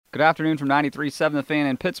Good afternoon from 93.7 The Fan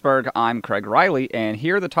in Pittsburgh. I'm Craig Riley, and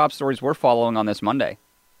here are the top stories we're following on this Monday.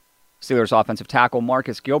 Steelers offensive tackle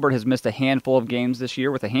Marcus Gilbert has missed a handful of games this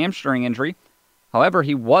year with a hamstring injury. However,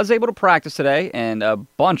 he was able to practice today and a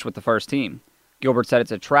bunch with the first team. Gilbert said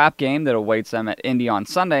it's a trap game that awaits them at Indy on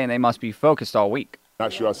Sunday, and they must be focused all week.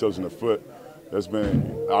 Not shoot ourselves in the foot. That's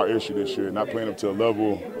been our issue this year, not playing up to a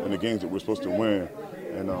level in the games that we're supposed to win.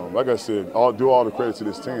 And like I said, all the credit to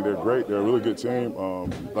this team. They're great. They're a really good team.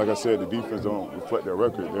 Like I said, the defense don't reflect their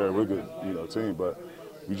record. They're a really good team, but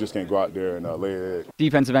we just can't go out there and lay an egg.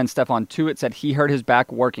 Defensive end Stephon Tuitt said he hurt his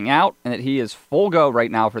back working out and that he is full go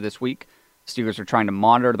right now for this week. Steelers are trying to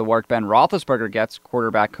monitor the work Ben Roethlisberger gets,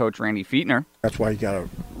 quarterback coach Randy Fichtner. That's why you got to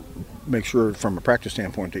make sure from a practice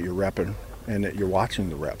standpoint that you're repping and that you're watching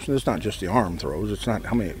the reps. And it's not just the arm throws. It's not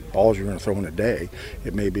how many balls you're going to throw in a day.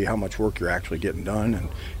 It may be how much work you're actually getting done.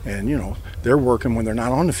 And you know, they're working when they're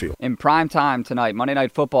not on the field. In prime time tonight, Monday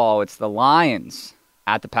Night Football, it's the Lions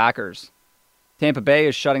at the Packers. Tampa Bay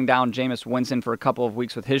is shutting down Jameis Winston for a couple of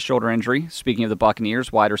weeks with his shoulder injury. Speaking of the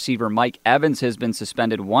Buccaneers, wide receiver Mike Evans has been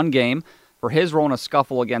suspended one game for his role in a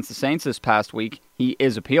scuffle against the Saints this past week. He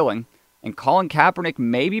is appealing. And Colin Kaepernick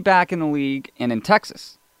may be back in the league and in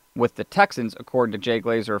Texas with the Texans, according to Jay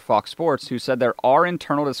Glazer of Fox Sports, who said there are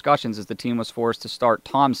internal discussions as the team was forced to start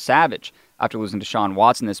Tom Savage after losing to Deshaun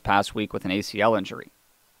Watson this past week with an ACL injury.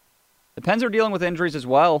 The Pens are dealing with injuries as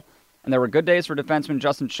well, and there were good days for defensemen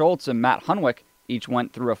Justin Schultz and Matt Hunwick. Each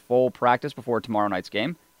went through a full practice before tomorrow night's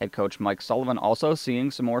game. Head coach Mike Sullivan also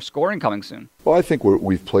seeing some more scoring coming soon. Well, I think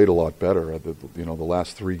we've played a lot better. The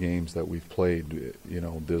last 3 games that we've played,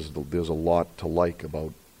 there's a lot to like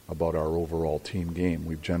about our overall team game.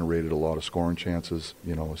 We've generated a lot of scoring chances,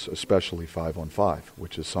 especially 5-on-5,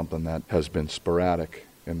 which is something that has been sporadic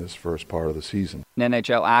in this first part of the season. In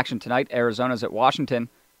NHL action tonight, Arizona's at Washington.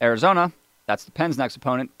 Arizona, that's the Pens' next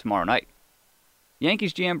opponent tomorrow night.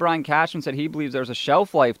 Yankees GM Brian Cashman said he believes there's a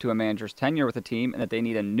shelf life to a manager's tenure with the team and that they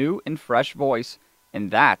need a new and fresh voice,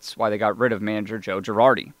 and that's why they got rid of manager Joe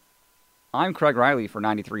Girardi. I'm Craig Riley for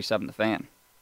 93.7 The Fan.